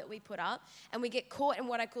facade that we put up. And we get caught in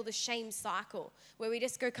what I call the shame cycle, where we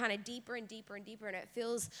just go kind of deeper and deeper and deeper, and it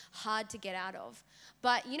feels hard to get out of.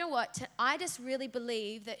 But you know what? I just really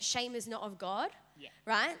believe that shame is not of God,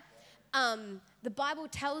 right? The Bible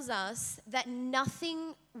tells us that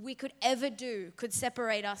nothing we could ever do could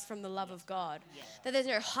separate us from the love of God. That there's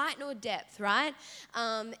no height nor depth, right?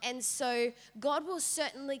 And so God will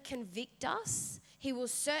certainly convict us. He will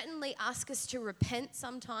certainly ask us to repent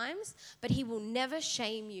sometimes, but He will never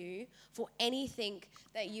shame you for anything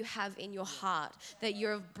that you have in your heart that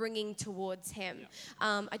you're bringing towards Him.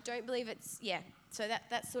 I don't believe it's, So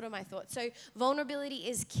that's sort of my thought. So vulnerability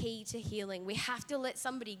is key to healing. We have to let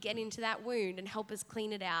somebody get into that wound and help us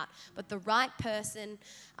clean it out. But the right person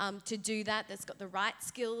to do that's got the right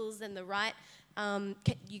skills and the right,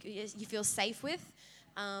 you feel safe with.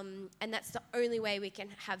 And that's the only way we can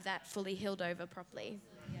have that fully healed over properly.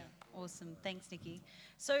 Yeah, awesome. Thanks, Nikki.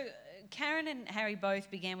 So Karen and Harry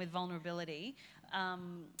both began with vulnerability.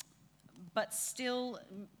 But still,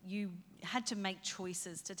 you had to make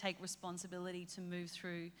choices to take responsibility to move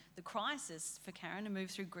through the crisis for Karen, and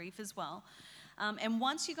move through grief as well. And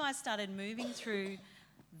once you guys started moving through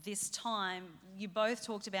this time, you both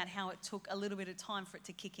talked about how it took a little bit of time for it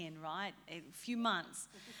to kick in, right? A few months.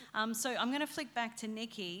 So I'm going to flick back to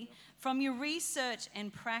Nikki. From your research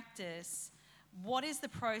and practice, what is the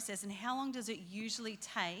process and how long does it usually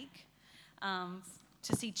take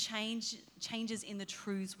to see changes in the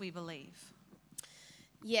truths we believe?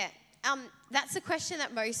 Yeah, that's a question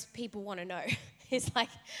that most people want to know. It's like,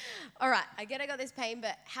 all right, I got this pain,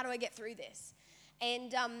 but how do I get through this?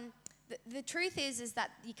 And the truth is that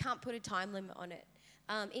you can't put a time limit on it.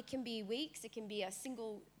 It can be weeks, it can be a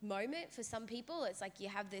single moment for some people. It's like you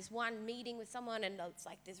have this one meeting with someone and it's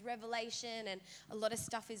like this revelation and a lot of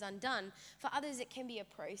stuff is undone. For others, it can be a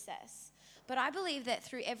process. But I believe that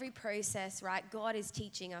through every process, right, God is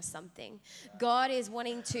teaching us something. God is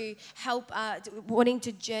wanting to help, wanting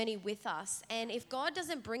to journey with us. And if God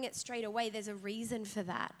doesn't bring it straight away, there's a reason for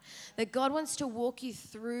that. That God wants to walk you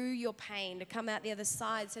through your pain to come out the other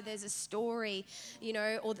side. So there's a story, you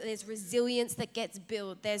know, or there's resilience that gets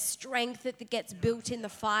built. There's strength that gets built in the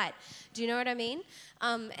fight. Do you know what I mean?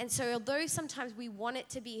 And so although sometimes we want it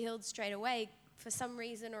to be healed straight away, for some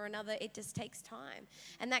reason or another, it just takes time.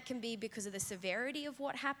 And that can be because of the severity of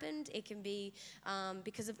what happened. It can be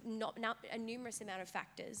because of not a numerous amount of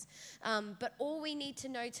factors. But all we need to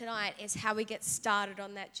know tonight is how we get started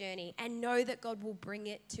on that journey and know that God will bring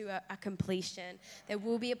it to a completion. There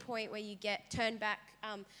will be a point where you get turned back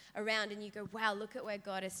around and you go, wow, look at where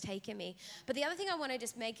God has taken me. But the other thing I want to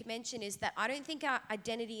just make mention is that I don't think our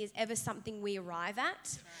identity is ever something we arrive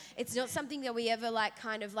at. It's not something that we ever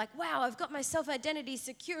wow, I've got my self-identity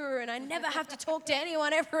secure and I never have to talk to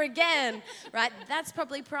anyone ever again, right? That's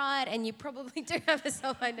probably pride, and you probably do have a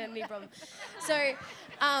self-identity problem.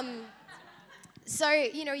 So,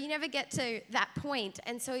 you never get to that point.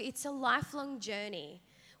 And so it's a lifelong journey.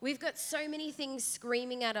 We've got so many things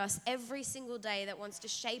screaming at us every single day that wants to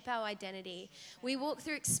shape our identity. We walk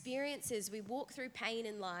through experiences, we walk through pain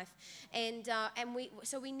in life, and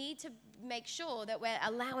we need to make sure that we're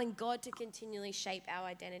allowing God to continually shape our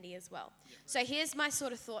identity as well. So here's my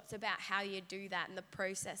sort of thoughts about how you do that and the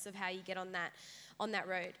process of how you get on that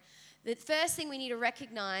road. The first thing we need to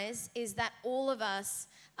recognize is that all of us,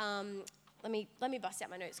 let me bust out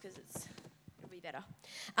my notes because it'll be better.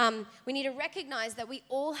 We need to recognize that we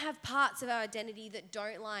all have parts of our identity that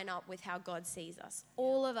don't line up with how God sees us.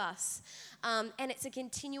 All of us. And it's a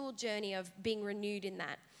continual journey of being renewed in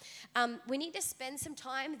that. We need to spend some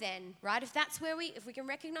time then, right? If we can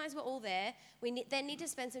recognize we're all there, we then need to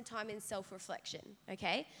spend some time in self-reflection,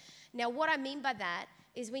 okay? Now, what I mean by that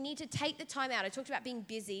is we need to take the time out. I talked about being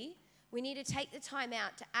busy. We need to take the time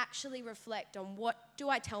out to actually reflect on what do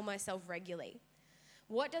I tell myself regularly?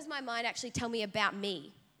 What does my mind actually tell me about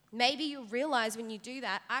me? Maybe you realize when you do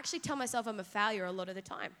that, I actually tell myself I'm a failure a lot of the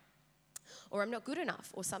time, or I'm not good enough,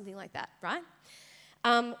 or something like that, right?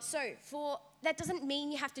 That doesn't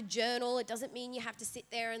mean you have to journal. It doesn't mean you have to sit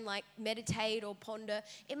there and meditate or ponder.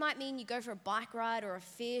 It might mean you go for a bike ride or a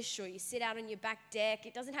fish, or you sit out on your back deck.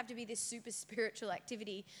 It doesn't have to be this super spiritual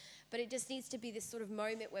activity, but it just needs to be this sort of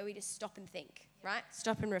moment where we just stop and think, right?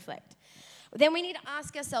 Stop and reflect. Then we need to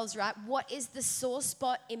ask ourselves, right, what is the sore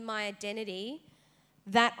spot in my identity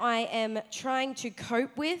that I am trying to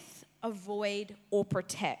cope with, avoid, or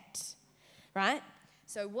protect, right?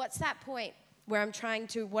 So what's that point where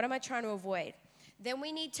what am I trying to avoid? Then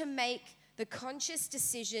we need to make the conscious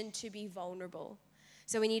decision to be vulnerable.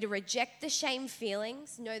 So we need to reject the shame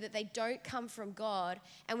feelings, know that they don't come from God,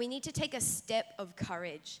 and we need to take a step of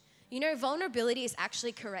courage. Vulnerability is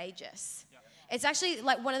actually courageous. It's actually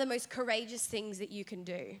one of the most courageous things that you can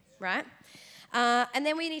do, right? And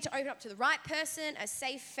then we need to open up to the right person, a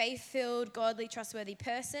safe, faith-filled, godly, trustworthy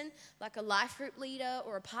person, like a life group leader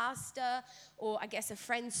or a pastor, or I guess a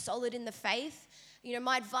friend solid in the faith.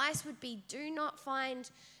 My advice would be, do not find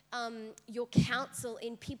your counsel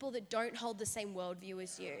in people that don't hold the same worldview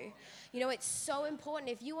as you. It's so important.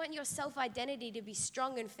 If you want your self-identity to be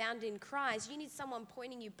strong and found in Christ, you need someone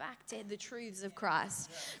pointing you back to the truths of Christ,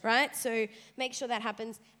 right? So make sure that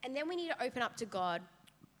happens. And then we need to open up to God.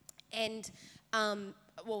 And,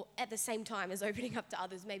 at the same time as opening up to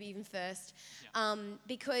others, maybe even first.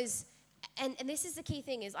 Because, and this is the key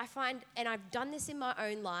thing, is I find, and I've done this in my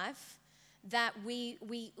own life, that we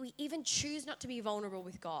even choose not to be vulnerable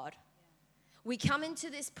with God. We come into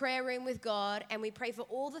this prayer room with God and we pray for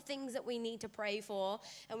all the things that we need to pray for,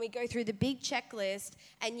 and we go through the big checklist,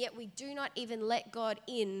 and yet we do not even let God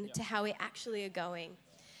in to how we actually are going.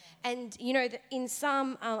 And, in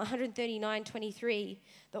Psalm 139:23,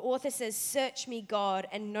 the author says, "Search me, God,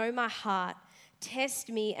 and know my heart. Test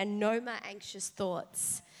me and know my anxious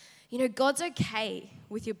thoughts." God's okay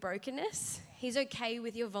with your brokenness. He's okay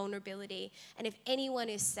with your vulnerability. And if anyone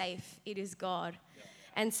is safe, it is God.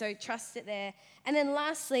 And so trust it there. And then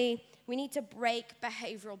lastly, we need to break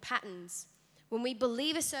behavioral patterns. When we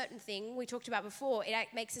believe a certain thing, we talked about before, it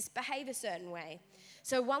makes us behave a certain way.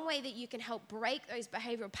 So one way that you can help break those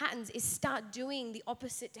behavioral patterns is start doing the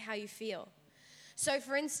opposite to how you feel. So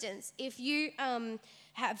for instance, if you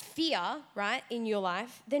have fear, right, in your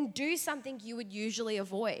life, then do something you would usually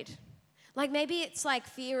avoid. Maybe it's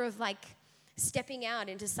fear of stepping out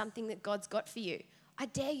into something that God's got for you. I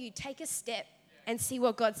dare you, take a step and see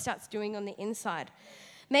what God starts doing on the inside.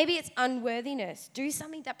 Maybe it's unworthiness. Do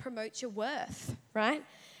something that promotes your worth, right?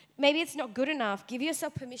 Maybe it's not good enough. Give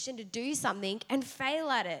yourself permission to do something and fail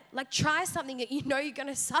at it. Try something that you know you're going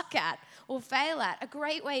to suck at or fail at. A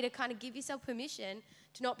great way to kind of give yourself permission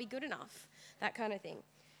to not be good enough, that kind of thing.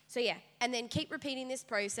 So yeah, and then keep repeating this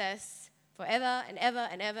process forever and ever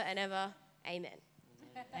and ever and ever. Amen.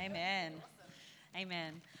 Amen.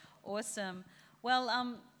 Amen. Awesome.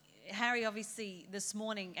 Well, Harry obviously this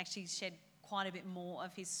morning actually shared quite a bit more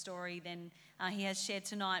of his story than he has shared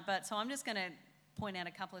tonight. But so I'm just going to point out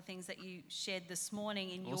a couple of things that you shared this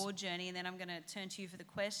morning in your journey, and then I'm going to turn to you for the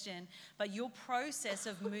question. But your process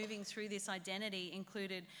of moving through this identity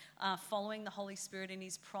included following the Holy Spirit and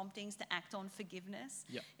his promptings to act on forgiveness.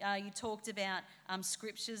 Yep. You talked about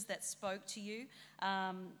scriptures that spoke to you,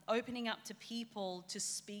 opening up to people to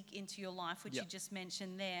speak into your life, which Yep. you just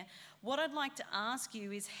mentioned there. What I'd like to ask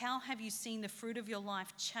you is, how have you seen the fruit of your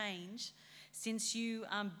life change since you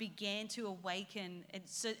began to awaken,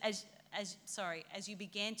 as you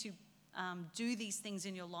began to do these things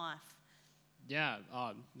in your life? Yeah,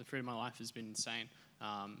 the fruit of my life has been insane.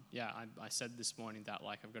 I said this morning that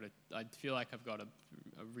I feel like I've got a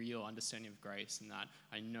real understanding of grace, and that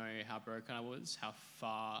I know how broken I was, how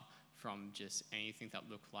far from just anything that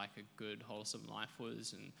looked like a good, wholesome life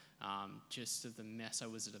was, and just the mess I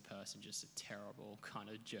was as a person, just a terrible kind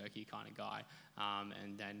of jerky kind of guy,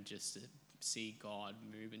 and then just to see God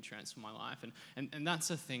move and transform my life. And that's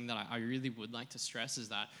the thing that I really would like to stress, is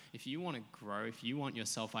that if you want to grow, if you want your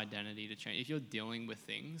self-identity to change, if you're dealing with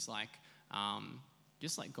things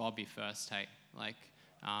just let God be first, hey?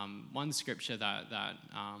 One scripture that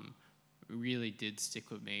really did stick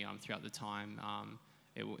with me throughout the time,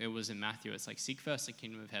 it was in Matthew. It's like, seek first the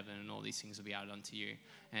kingdom of heaven, and all these things will be added unto you.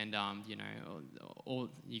 And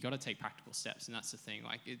you got to take practical steps, and that's the thing.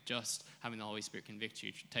 Just having the Holy Spirit convict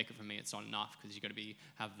you, take it from me, it's not enough, because you got to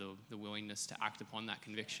have the willingness to act upon that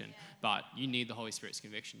conviction. But you need the Holy Spirit's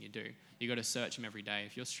conviction. You do. You got to search him every day.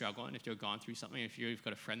 If you're struggling, if you're going through something, if you've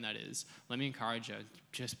got a friend that is, let me encourage you.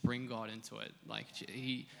 Just bring God into it.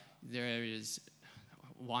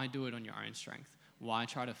 Why do it on your own strength? Why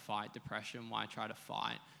try to fight depression? Why try to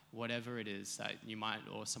fight whatever it is that you might,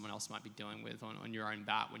 or someone else might be dealing with on your own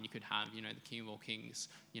bat, when you could have, the King of all Kings,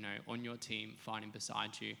 on your team fighting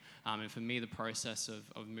beside you? And for me, the process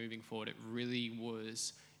of moving forward, it really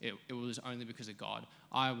was, it was only because of God.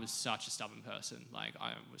 I was such a stubborn person.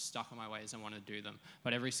 I was stuck on my ways and wanted to do them.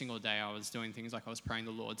 But every single day I was doing things like I was praying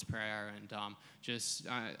the Lord's Prayer, and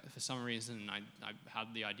for some reason I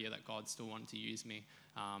had the idea that God still wanted to use me,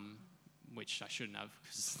 which I shouldn't have,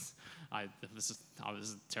 because I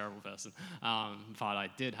was a terrible person. But I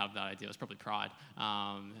did have that idea. It was probably pride,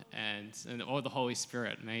 or the Holy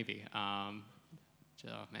Spirit, maybe. Oh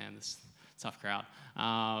man, this tough crowd.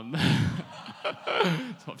 I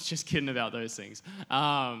was just kidding about those things.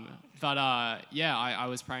 I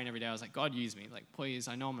was praying every day. I was like, God, use me. Please,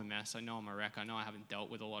 I know I'm a mess. I know I'm a wreck. I know I haven't dealt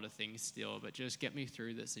with a lot of things still, but just get me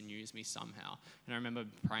through this and use me somehow. And I remember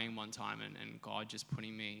praying one time and God just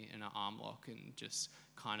putting me in an arm lock and just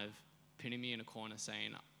kind of pinning me in a corner,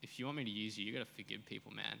 saying, if you want me to use you, you got to forgive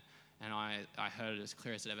people, man. And I heard it as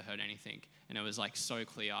clear as I'd ever heard anything. And it was so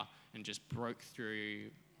clear, and just broke through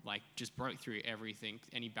everything,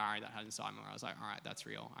 any barrier that I had inside me, where I was like, all right, that's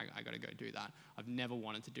real. I got to go do that. I've never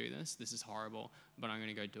wanted to do this. This is horrible, but I'm going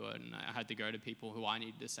to go do it. And I had to go to people who I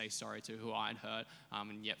needed to say sorry to, who I had hurt,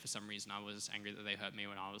 and yet for some reason I was angry that they hurt me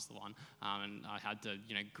when I was the one. And I had to,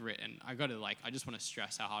 grit. And I just want to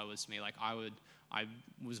stress how hard it was for me. I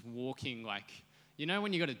was walking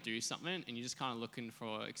when you got to do something and you're just kind of looking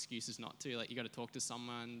for excuses not to, you got to talk to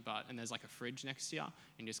someone, and there's a fridge next to you, and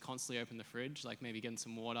you just constantly open the fridge, maybe getting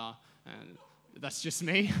some water, and that's just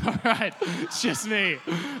me. All right, it's just me.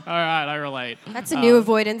 All right, I relate. That's a new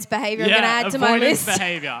avoidance behavior. I'm going to add to my list. Avoidance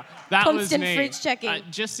behavior. That Constant was me. fridge checking.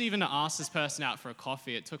 Just even to ask this person out for a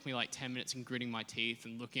coffee, it took me 10 minutes and gritting my teeth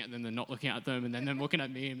and looking at them and not looking at them, and then them looking at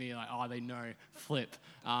me and me oh, they know, flip.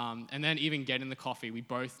 And then even getting the coffee, we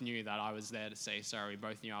both knew that I was there to say sorry. We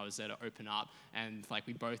both knew I was there to open up, and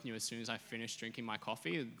we both knew as soon as I finished drinking my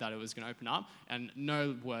coffee that it was going to open up. And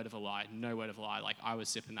no word of a lie. I was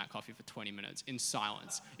sipping that coffee for 20 minutes in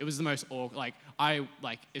silence. It was the most awkward.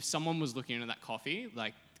 If someone was looking into that coffee,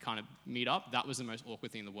 kind of meet up, that was the most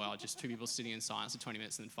awkward thing in the world. Just two people sitting in silence for 20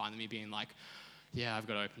 minutes and then finally me being yeah, I've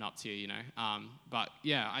got to open up to you, and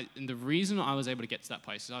the reason I was able to get to that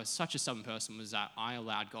place, because I was such a stubborn person, was that I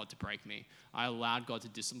allowed God to break me. I allowed God to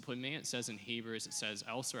discipline me. It says in Hebrews, it says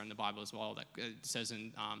elsewhere in the Bible as well, that it says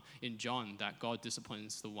in John that God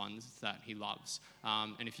disciplines the ones that he loves.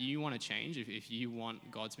 And if you want to change, if you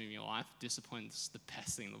want God to move in your life, discipline's the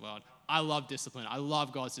best thing in the world. I love discipline. I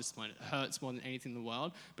love God's discipline. It hurts more than anything in the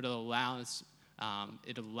world, but it allows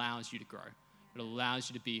you to grow. It allows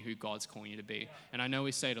you to be who God's calling you to be. And I know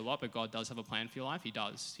we say it a lot, but God does have a plan for your life. He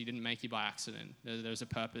does. He didn't make you by accident. There's a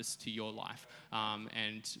purpose to your life.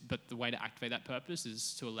 But the way to activate that purpose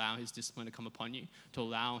is to allow his discipline to come upon you, to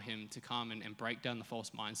allow him to come and break down the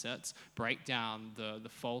false mindsets, break down the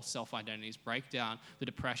false self-identities, break down the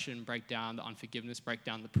depression, break down the unforgiveness, break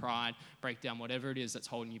down the pride, break down whatever it is that's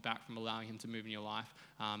holding you back from allowing him to move in your life.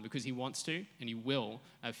 Because he wants to, and he will,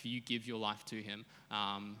 if you give your life to him.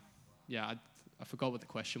 I forgot what the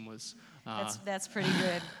question was. That's pretty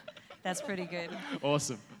good. That's pretty good.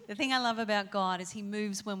 Awesome. The thing I love about God is he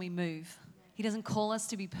moves when we move. He doesn't call us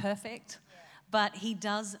to be perfect, but he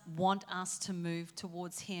does want us to move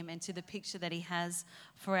towards him and to the picture that he has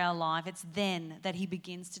for our life. It's then that he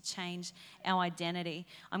begins to change our identity.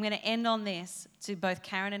 I'm going to end on this to both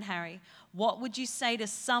Karen and Harry. What would you say to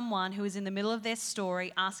someone who is in the middle of their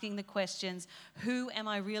story asking the questions, who am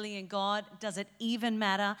I really in God? Does it even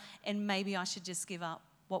matter? And maybe I should just give up.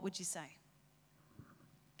 What would you say?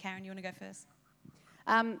 Karen, you want to go first?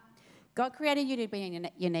 God created you to be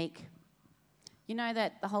unique. You know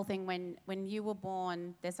that the whole thing, when you were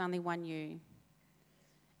born, there's only one you.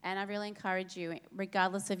 And I really encourage you,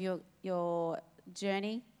 regardless of your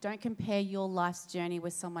journey, don't compare your life's journey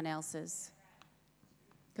with someone else's.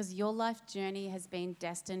 Because your life journey has been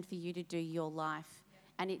destined for you to do your life.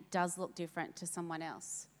 And it does look different to someone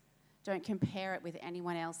else. Don't compare it with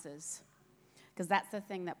anyone else's. Because that's the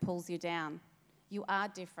thing that pulls you down. You are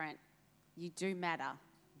different. You do matter.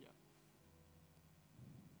 Yeah.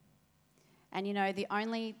 And you know,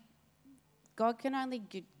 God can only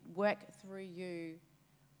work through you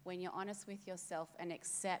when you're honest with yourself and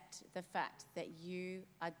accept the fact that you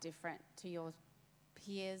are different to your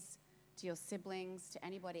peers, to your siblings, to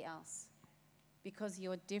anybody else. Because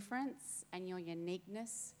your difference and your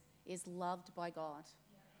uniqueness is loved by God.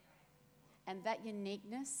 And that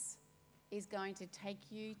uniqueness is going to take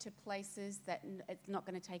you to places that it's not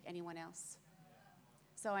going to take anyone else.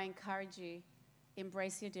 So I encourage you,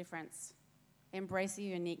 embrace your difference, embrace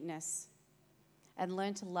your uniqueness, and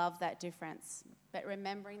learn to love that difference. But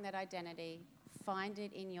remembering that identity, find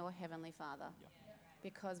it in your Heavenly Father.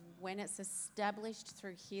 Because when it's established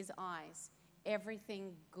through his eyes,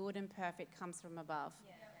 everything good and perfect comes from above.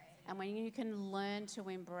 And when you can learn to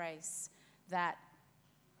embrace that,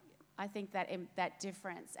 I think that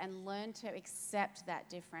difference, and learn to accept that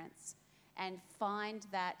difference and find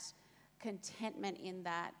that contentment in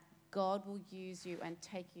that, God will use you and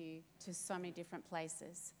take you to so many different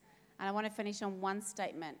places. And I want to finish on one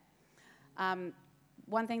statement.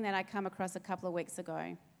 One thing that I come across a couple of weeks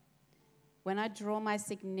ago. When I draw my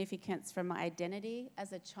significance from my identity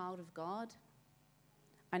as a child of God,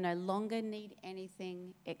 I no longer need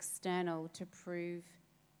anything external to prove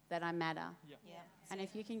that I matter. Yeah. And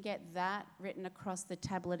if you can get that written across the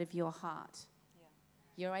tablet of your heart,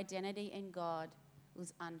 your identity in God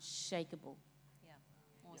was unshakable. Yeah,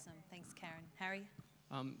 awesome. Thanks, Karen. Harry?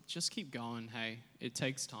 Just keep going, hey. It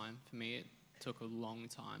takes time. For me, it took a long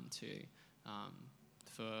time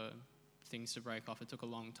for things to break off. It took a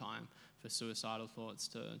long time for suicidal thoughts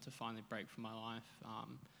to finally break from my life.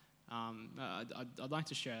 I'd like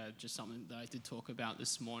to share just something that I did talk about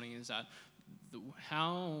this morning, is that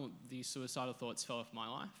how the suicidal thoughts fell off my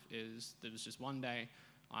life is there was just one day,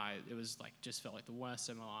 it was like, just felt like the worst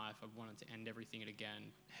of my life. I wanted to end everything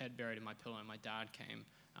again, head buried in my pillow, and my dad came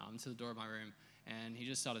to the door of my room, and he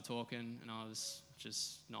just started talking, and I was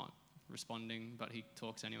just not responding, but he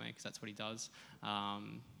talks anyway, because that's what he does.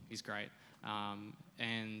 He's great.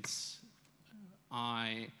 And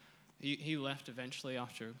he left eventually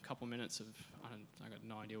after a couple minutes of, I got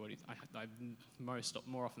no idea what I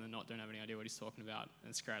more often than not don't have any idea what he's talking about. And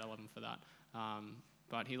it's great, I love him for that.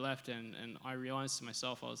 But he left, and I realized to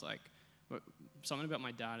myself, I was like, something about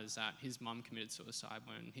my dad is that his mum committed suicide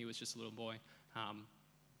when he was just a little boy.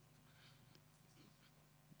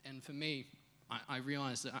 And for me, I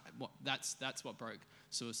realized that that's what broke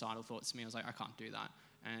suicidal thoughts to me. I was like, I can't do that.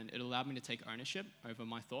 And it allowed me to take ownership over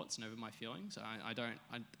my thoughts and over my feelings.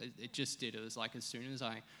 It just did. It was like, as soon as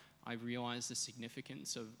I realized the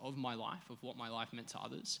significance of my life, of what my life meant to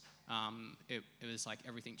others, it was like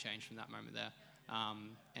everything changed from that moment there.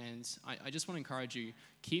 And I just want to encourage you,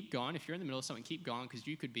 keep going. If you're in the middle of something, keep going, because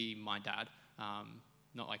you could be my dad.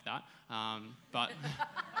 Not like that. But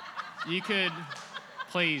you could,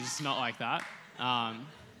 please, not like that.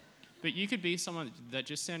 But you could be someone that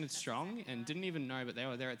just sounded strong and didn't even know, but they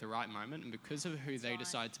were there at the right moment. And because of who they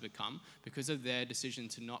decided to become, because of their decision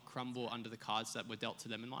to not crumble under the cards that were dealt to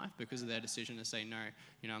them in life, because of their decision to say, no,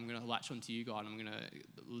 I'm going to latch onto you, God. I'm going to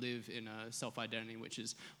live in a self-identity which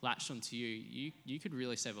is latched onto you. You could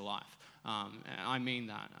really save a life. And I mean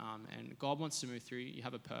that. And God wants to move through you. You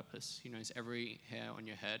have a purpose. He knows every hair on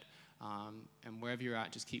your head. And wherever you're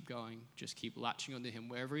at, just keep going. Just keep latching onto him.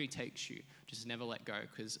 Wherever he takes you, just never let go,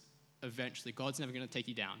 because eventually God's never going to take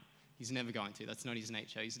you down. He's never going to. That's not his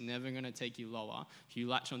nature. He's never going to take you lower. If you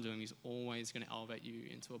latch onto him, he's always going to elevate you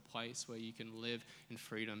into a place where you can live in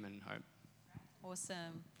freedom and hope.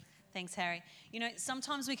 Awesome. Thanks, Harry. You know,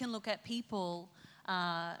 sometimes we can look at people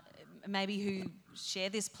maybe who share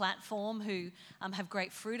this platform, who have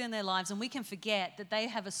great fruit in their lives, and we can forget that they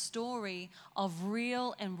have a story of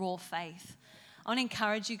real and raw faith. I want to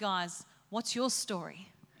encourage you guys, what's your story?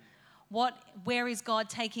 Where is God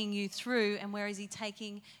taking you through, and where is he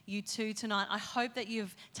taking you to tonight? I hope that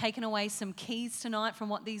you've taken away some keys tonight from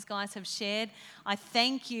what these guys have shared. I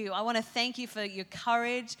thank you. I want to thank you for your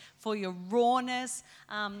courage, for your rawness,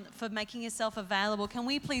 for making yourself available. Can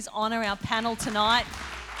we please honor our panel tonight?